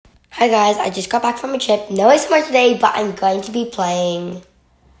Hi guys, I just got back from a trip. No ASMR today, but I'm going to be playing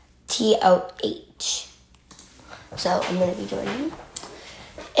TOH. So I'm going to be joining.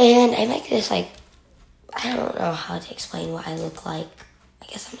 And I like this, I don't know how to explain what I look like. I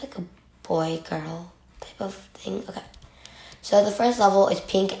guess I'm like a boy, girl type of thing. Okay. So the first level is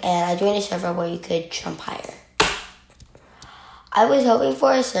pink, and I joined a server where you could jump higher. I was hoping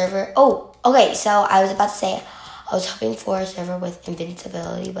for a server. Oh, okay. So I was about to say I was hoping for a server with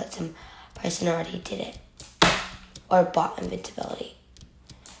invincibility, but some person already did it or bought invincibility.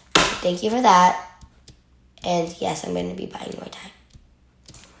 So thank you for that. And yes, I'm going to be buying more time.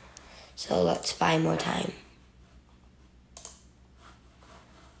 So let's buy more time.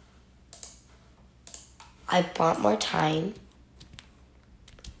 I bought more time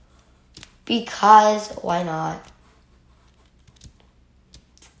because why not?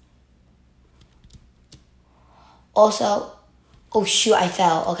 Also, oh shoot, I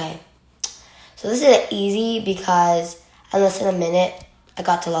fell. Okay. So this is easy because in less than a minute, I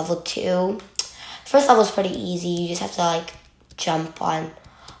got to level 2. First level is pretty easy. You just have to jump on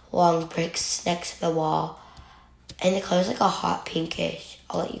long bricks next to the wall. And the color's like a hot pinkish.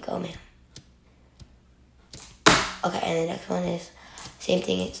 I'll let you go, man. Okay, and the next one is same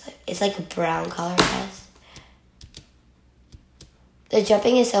thing. It's like a brown color, I guess. The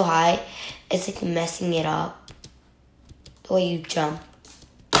jumping is so high, it's like messing it up. The way you jump.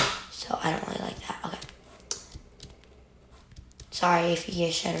 So I don't really like that. Okay. Sorry if you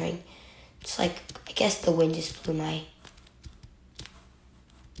hear shuddering. It's I guess the wind just blew my...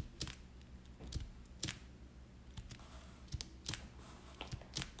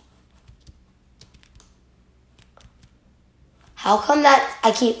 How come that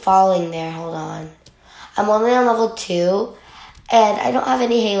I keep falling there? Hold on. I'm only on level 2, and I don't have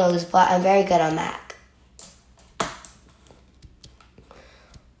any halos, but I'm very good on Mac.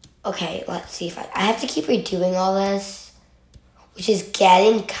 Okay, let's see if I have to keep redoing all this, which is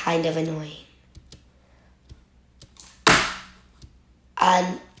getting kind of annoying.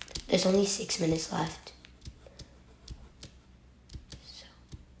 And there's only 6 minutes left.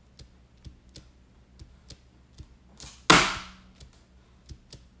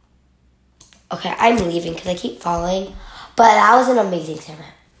 Okay, I'm leaving because I keep falling, but that was an amazing server.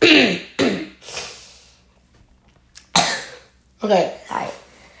 Okay, sorry.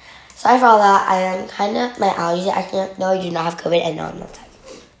 Sorry for all that. I am kind of, my allergies are acting up. No, I do not have COVID, and no, I'm not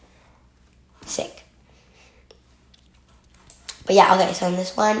sick. But yeah, okay, so on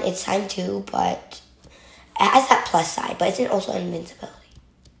this one, it's time 2, but it has that plus side, but it's also invincibility.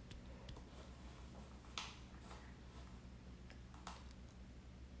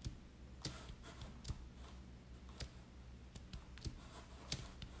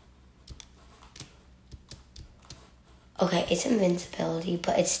 Okay, it's invincibility,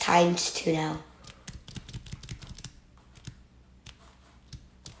 but it's times 2 now.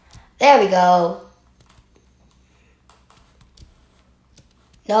 There we go.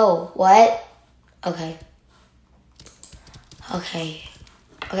 No, what? Okay. Okay.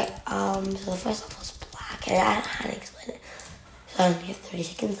 Okay, so the first level is black, and I don't know how to explain it. So I only have 30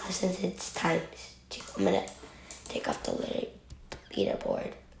 seconds left since it's times 2. I'm gonna take off the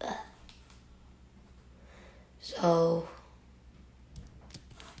leaderboard. So,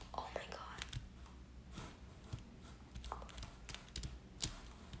 oh my god.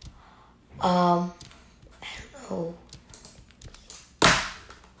 I don't know.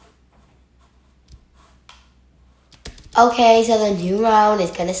 Okay, so the new round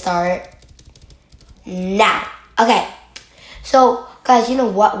is gonna start now. Okay, so guys, you know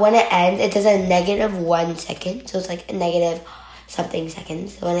what? When it ends, it does a -1 second. So it's like a negative something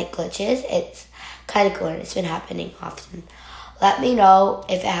seconds. So when it glitches, it's kind of cool, and it's been happening often. Let me know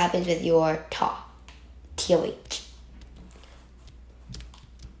if it happens with your TOH.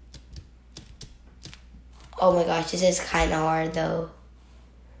 Oh my gosh, this is kind of hard though.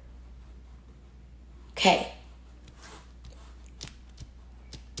 Okay.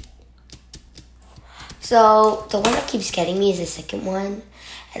 So the one that keeps getting me is the second one,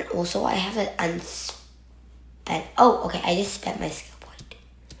 and also I have an unspent. Oh, okay, I just spent my skill point.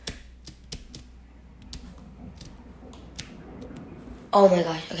 Oh my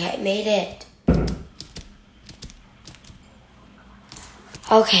gosh, okay, I made it.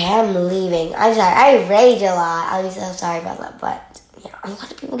 Okay, I'm leaving. I'm sorry, I rage a lot. I'm so sorry about that, but yeah, a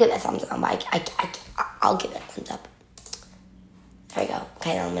lot of people give it a thumbs up, but I'll give it a thumbs up. There we go.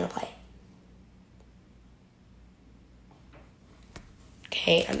 Okay, now I'm gonna play.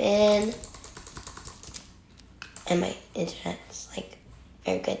 Okay, I'm in. And my internet's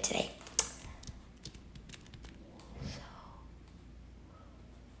very good today.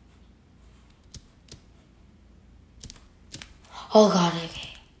 Oh god, okay.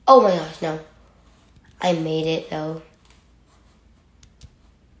 Oh my gosh, no. I made it though.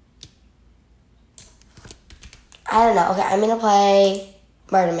 I don't know. Okay, I'm gonna play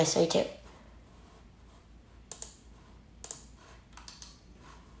Murder Mystery 2.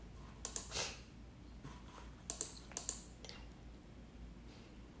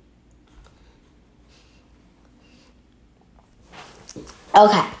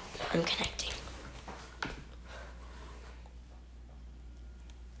 Okay, I'm connecting.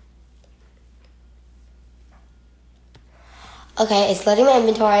 Okay, it's loading my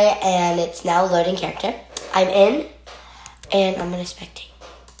inventory and it's now loading character. I'm in and I'm gonna spectate.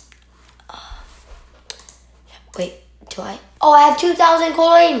 Wait, do I? Oh, I have 2,000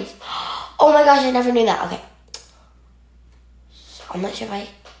 coins! Oh my gosh, I never knew that. Okay. So I'm not sure if I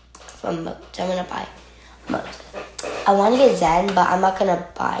from modes. I'm gonna buy modes. I want to get Zen, but I'm not gonna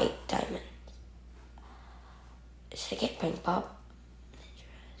buy diamonds. Should I get Pink Pop?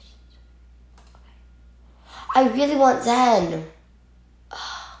 I really want Zen.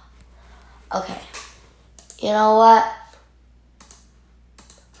 Okay. You know what?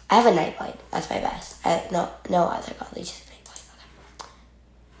 I have a Nightblade. That's my best. No other godly, just a Nightblade. Okay.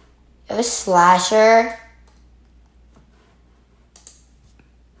 I have a Slasher.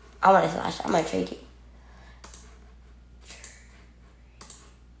 I want a Slasher. I might trade you.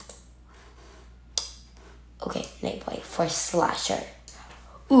 Okay, Nightblade for Slasher.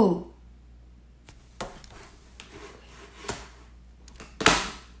 Ooh.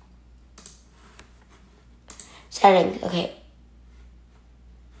 Settings, okay.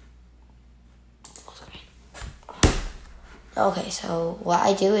 Okay, so what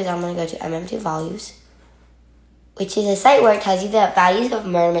I do is I'm going to go to MM2 Values, which is a site where it tells you the values of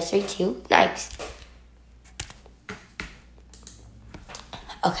Murder Mystery 2. Nice.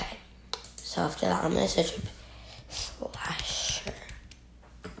 Okay, so after that, I'm going to search Slasher.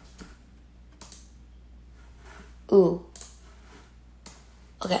 Ooh.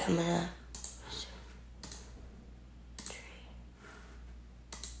 Okay, I'm going to...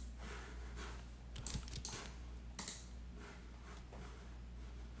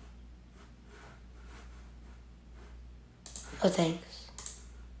 Oh, thanks.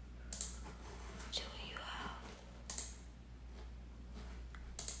 So you have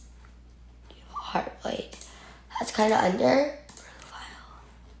Heartblade. That's kind of under profile.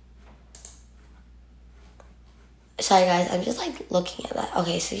 Sorry guys, I'm just like looking at that.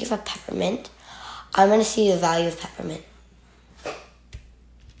 Okay, so you have a Peppermint. I'm gonna see the value of Peppermint.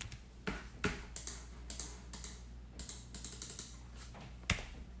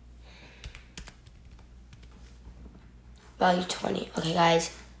 Value 20. Okay,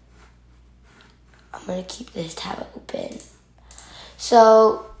 guys. I'm gonna keep this tab open.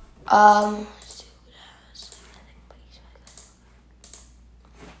 So,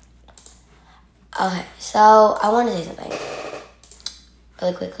 okay, so I want to say something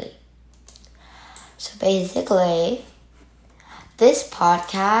really quickly. So basically, this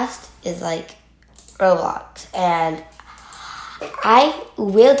podcast is like Roblox, and I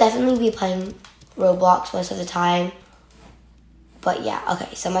will definitely be playing Roblox most of the time. But yeah,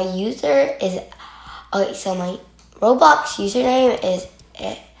 okay, so my user is, okay, so my Roblox username is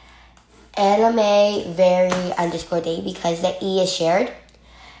anime_very_day because the E is shared.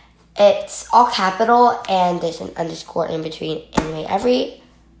 It's all capital and there's an underscore in between anime every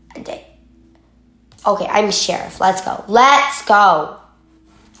day. Okay, I'm Sheriff. Let's go. Let's go.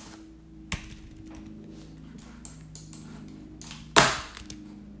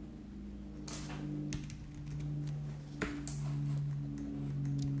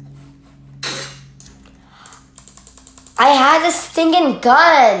 I had a stinking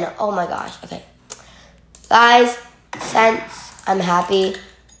gun. Oh my gosh. Okay. Guys, since I'm happy,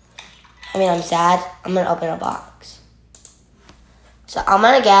 I'm sad, I'm going to open a box. So I'm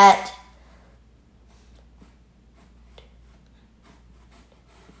going to get...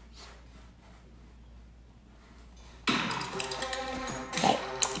 Okay.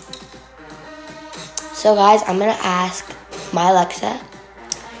 So guys, I'm going to ask my Alexa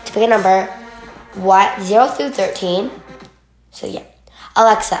to pick a number 0 through 13. So yeah.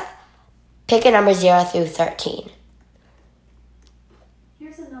 Alexa, pick a number 0 through 13.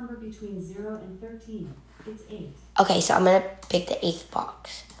 Here's a number between 0 and 13. It's 8. Okay, so I'm going to pick the 8th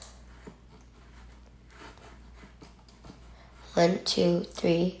box. 1, 2,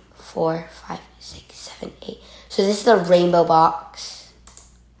 3, 4, 5, 6, 7, 8. So this is the rainbow box.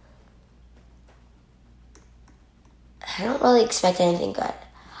 I don't really expect anything good.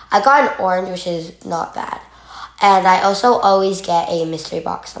 I got an orange, which is not bad. And I also always get a mystery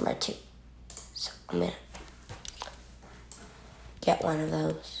box number 2. So I'm going to... get one of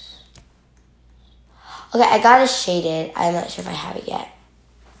those. Okay, I got it shaded. I'm not sure if I have it yet.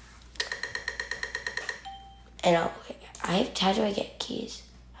 And how do I get keys?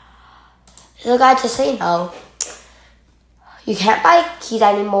 So guys, just so you know, you can't buy keys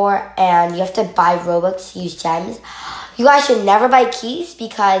anymore, and you have to buy Robux to use gems. You guys should never buy keys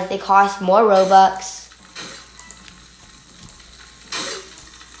because they cost more Robux.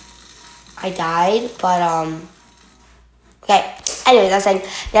 I died, but okay. Anyways, I was saying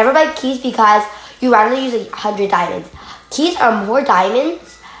never buy keys because you rather use 100 diamonds. Keys are more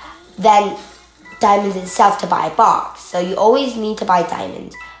diamonds than diamonds itself to buy a box, so you always need to buy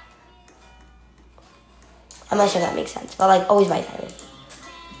diamonds. I'm not sure if that makes sense, but like always buy diamonds.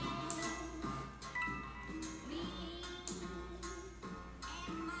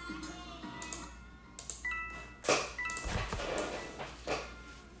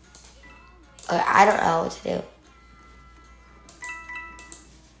 Okay, I don't know what to do.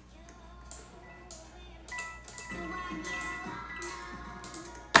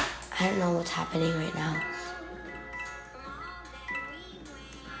 I don't know what's happening right now.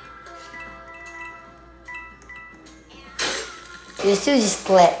 This dude just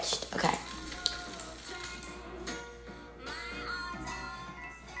glitched. Okay.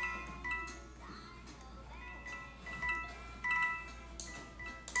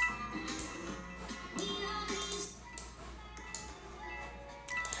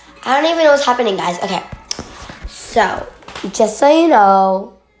 I don't even know what's happening, guys. Okay. So, just so you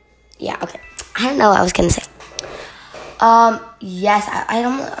know, yeah, okay. I don't know what I was gonna say. Yes,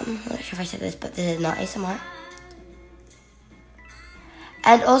 I'm not sure if I said this, but this is not ASMR.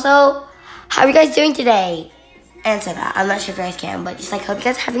 And also, how are you guys doing today? Answer that. I'm not sure if you guys can, but just like hope you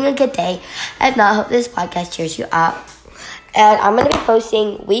guys are having a good day. If not, hope this podcast cheers you up. And I'm gonna be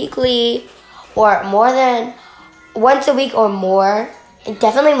posting weekly or more than once a week or more. And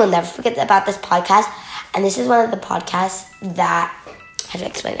definitely will never forget about this podcast. And this is one of the podcasts that, how do I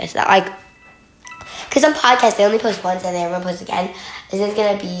explain this? That like, because some podcasts, they only post once and they never post again. This is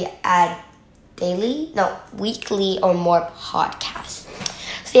going to be a weekly or more podcast.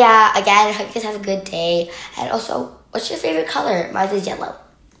 So yeah, again, I hope you guys have a good day. And also, what's your favorite color? Mine is yellow.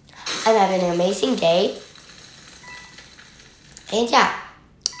 I'm having an amazing day. And yeah.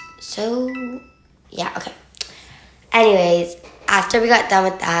 So, yeah, okay. Anyways, after we got done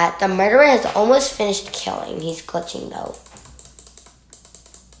with that, the murderer has almost finished killing. He's glitching though.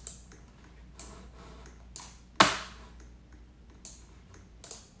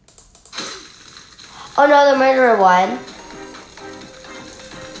 Oh no, the murderer won.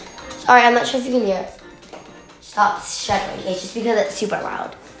 Sorry, I'm not sure if you can hear it. Stop shuddering. It's just because it's super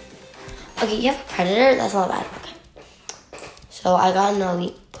loud. Okay, you have a predator? That's not bad. Okay. So I got an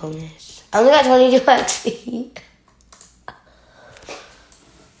elite bonus. I only got 22 XP.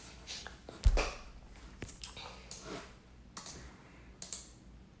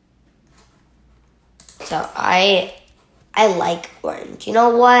 So I like orange. You know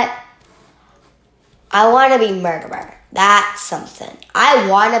what? I want to be murderer. That's something. I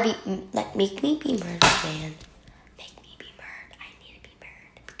want to be, like, make me be murdered, man. Make me be murdered. I need to be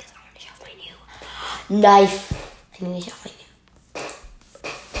murdered because I want to show off my new knife. I need to show off my new.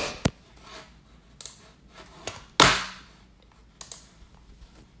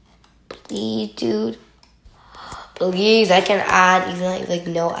 Please, dude. Please, I can add even like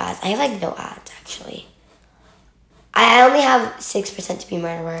no ads. I have like no ads actually. I only have 6% to be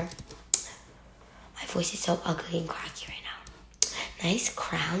murderer. My voice is so ugly and cracky right now. Nice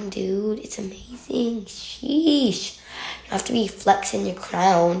crown, dude. It's amazing. Sheesh. You have to be flexing your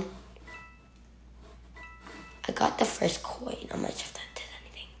crown. I got the first coin. I'm not sure if that did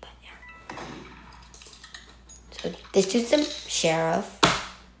anything, but yeah. So this dude's the sheriff.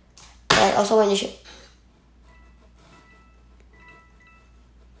 And also when you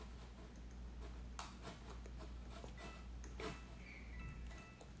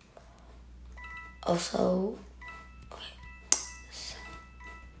also, okay. So,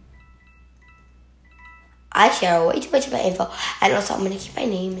 I share way too much of my info, and also I'm gonna keep my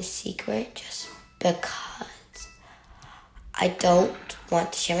name a secret just because I don't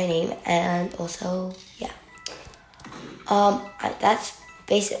want to share my name, and also, yeah. That's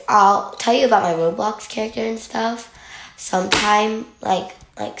basic. I'll tell you about my Roblox character and stuff sometime. Like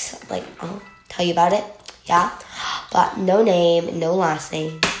I'll tell you about it. Yeah, but no name, no last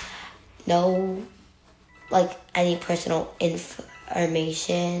name. No, like, any personal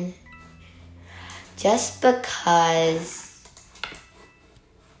information. Just because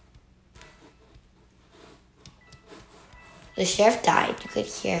the sheriff died. You could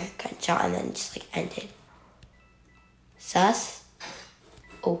hear a gunshot and then just, like, ended. Sus?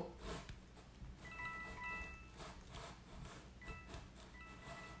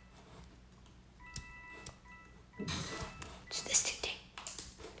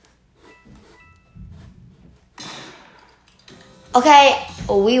 Okay,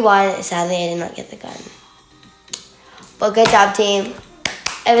 we won. Sadly, I did not get the gun. But good job, team.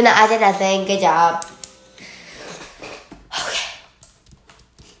 Even though I did nothing, good job. Okay.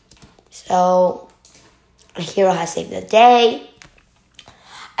 So, my hero has saved the day.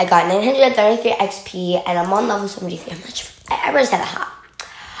 I got 933 XP, and I'm on level 73. I'm not sure. I already said that.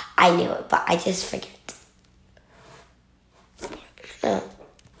 I knew it, but I just forget. No.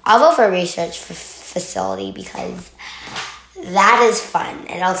 I'll go for research facility because that is fun.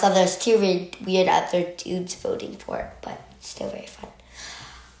 And also there's two weird other dudes voting for it, but still very fun.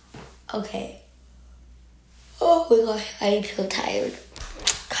 Okay. Oh my gosh, I am so tired.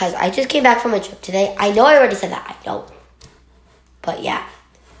 Because I just came back from a trip today. I know I already said that. I know. But yeah.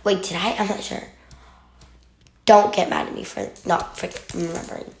 Wait, did I? I'm not sure. Don't get mad at me for not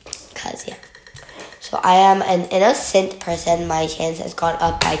remembering. Because, yeah. So I am an innocent person. My chance has gone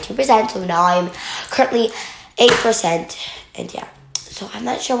up by 2%. So now I'm currently 8%. And yeah. So I'm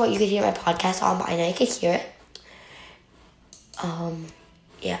not sure what you could hear my podcast on, but I know you could hear it.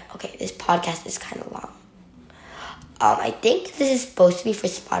 Yeah. Okay. This podcast is kind of long. I think this is supposed to be for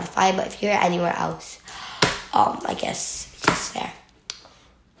Spotify, but if you hear it anywhere else, I guess it's just there.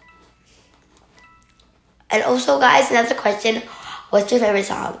 And also, guys, another question. What's your favorite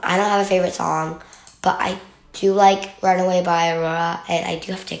song? I don't have a favorite song, but I do like Runaway by Aurora, and I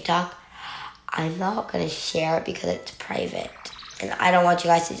do have TikTok. I'm not going to share it because it's private. And I don't want you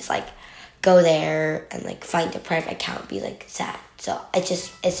guys to just, go there and, find a private account and be, sad. So,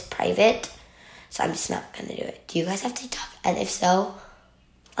 it's private. So, I'm just not going to do it. Do you guys have TikTok? And if so,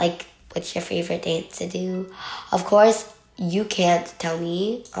 what's your favorite dance to do? Of course, you can't tell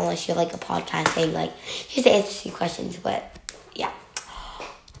me unless you have, a podcast saying, here's the answers to your questions. But, yeah.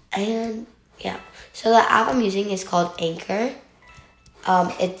 And, yeah. So, the app I'm using is called Anchor.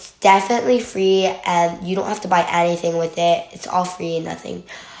 It's definitely free, and you don't have to buy anything with it. It's all free and nothing.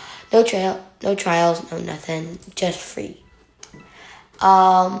 No trials, no nothing. Just free.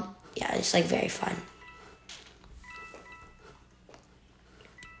 Yeah, it's, very fun.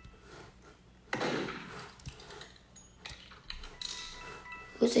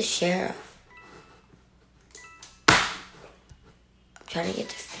 Who's the sheriff? I'm trying to get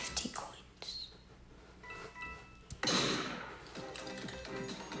to 50 coins.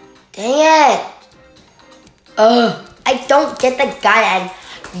 Dang it! Ugh, I don't get the gun, and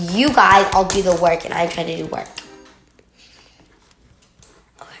you guys all do the work, and I try to do work.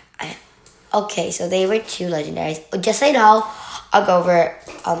 Okay, so they were 2 legendaries. Just so you know, I'll go over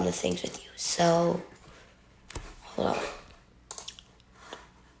the things with you. So, hold on.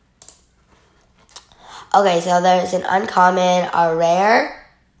 Okay, so there's an uncommon, a rare,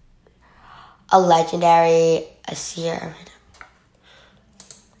 a legendary, a seer.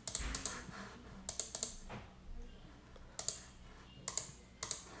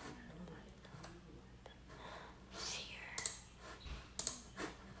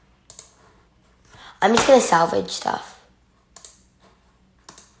 I'm just gonna salvage stuff.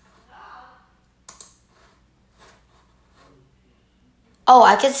 Oh,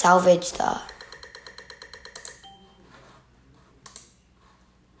 I can salvage stuff.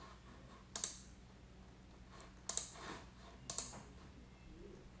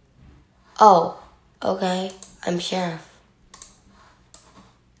 Oh, okay. I'm sheriff.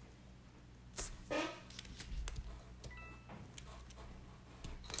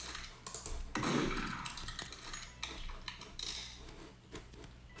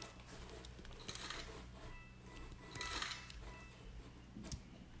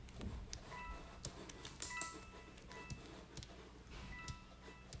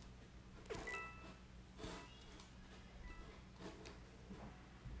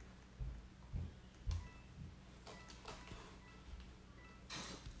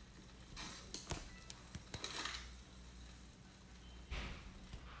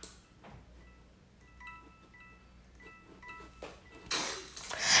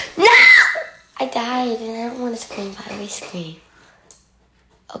 No! I died and I don't want to scream, but I always scream.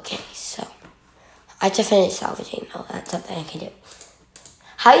 Okay, so I just finished salvaging. Oh, that's something I can do.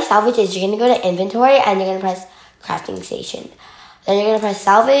 How you salvage is you're going to go to inventory and you're going to press crafting station. Then you're going to press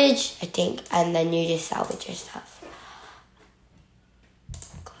salvage, I think, and then you just salvage your stuff.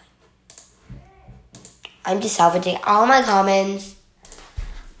 I'm just salvaging all my commons.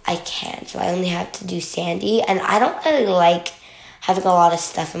 I can, so I only have to do Sandy, and I don't really like having a lot of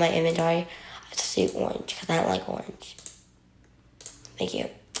stuff in my inventory. I have to do orange because I don't like orange. Thank you.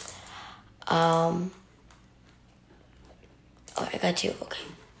 Oh, I got 2. Okay.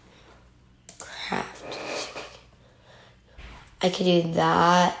 Craft. I could do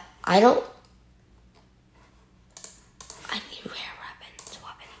that. I need rare.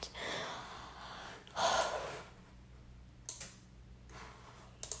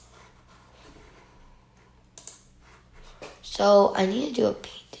 So I need to do a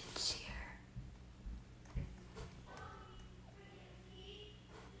painted seer.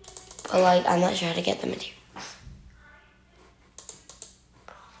 But like, I'm not sure how to get the materials.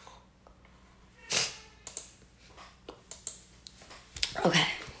 Okay.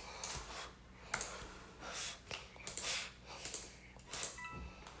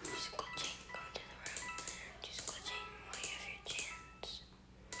 Just glitching, go to the room. Just glitching while you have your chance.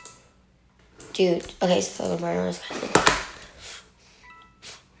 Dude, okay, so the murder is kind of...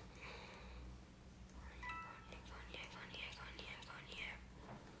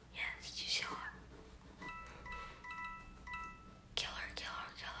 Yes, you saw it. Killer.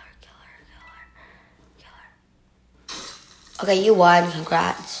 Okay, you won.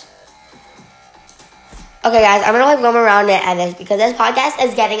 Congrats. Okay, guys, I'm gonna like roam around and edit this because this podcast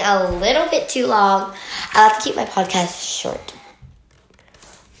is getting a little bit too long. I like to keep my podcast short.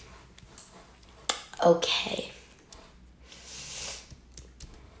 Okay.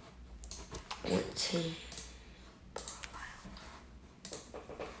 Let's see.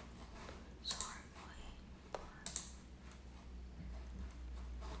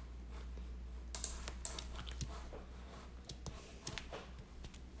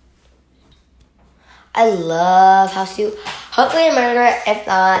 I love House 2. Hopefully I murder it. If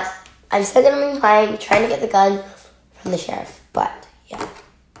not, I'm still gonna be trying to get the gun from the sheriff. But yeah.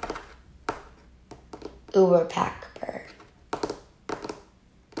 Uber Packer.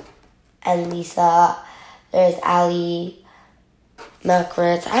 And Lisa. There's Ali.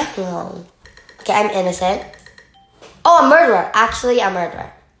 Milkritz. I don't know. Okay, I'm innocent. Oh, a murderer. Actually, a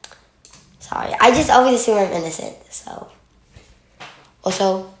murderer. Sorry. I just always assume I'm innocent. So.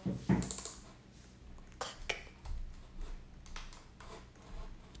 Also.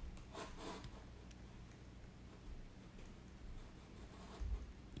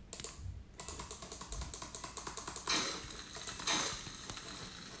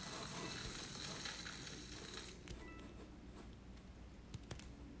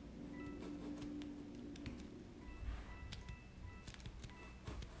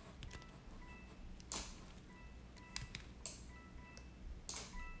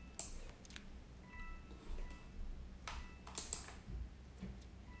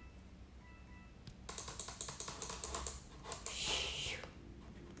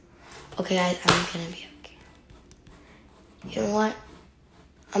 Okay, guys, I'm gonna be okay. You know what?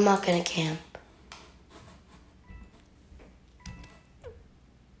 I'm not gonna camp.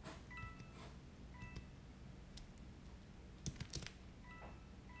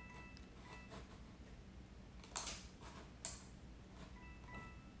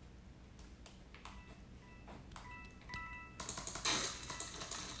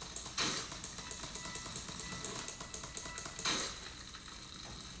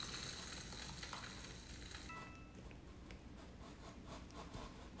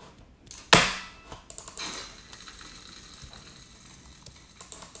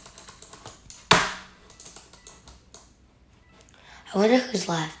 I wonder who's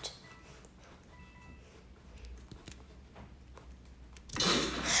left.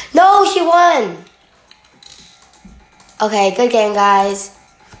 No, she won! Okay, good game, guys.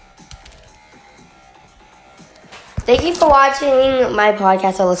 Thank you for watching my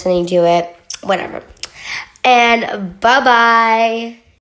podcast or listening to it. Whatever. And bye-bye.